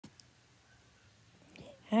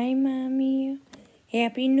Hi, Mommy.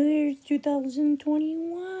 Happy New Year's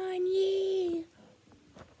 2021. Yay!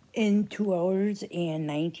 In 2 hours and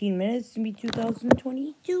 19 minutes to be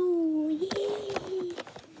 2022. Yay!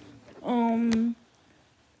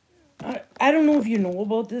 I don't know if you know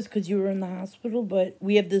about this because you were in the hospital, but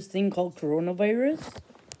we have this thing called coronavirus.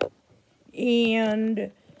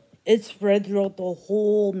 And it spread throughout the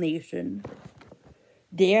whole nation.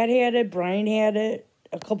 Dad had it, Brian had it,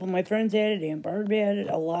 a couple of my friends had it, Aunt Barb had it,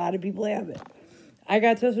 a lot of people have it. I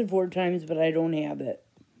got tested 4 times, but I don't have it.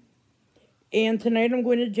 And tonight I'm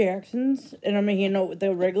going to Jackson's, and I'm going to hang out with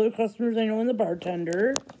the regular customers I know and the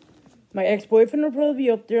bartender. My ex-boyfriend will probably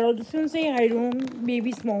be up there. I'm just going to say hi to him,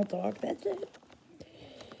 maybe small talk, that's it.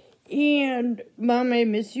 And, Mom, I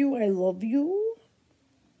miss you, I love you.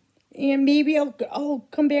 And maybe I'll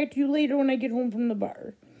come back to you later when I get home from the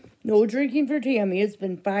bar. No drinking for Tammy. It's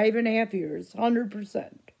been 5.5 years,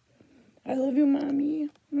 100%. I love you, Mommy.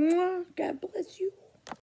 Mwah. God bless you.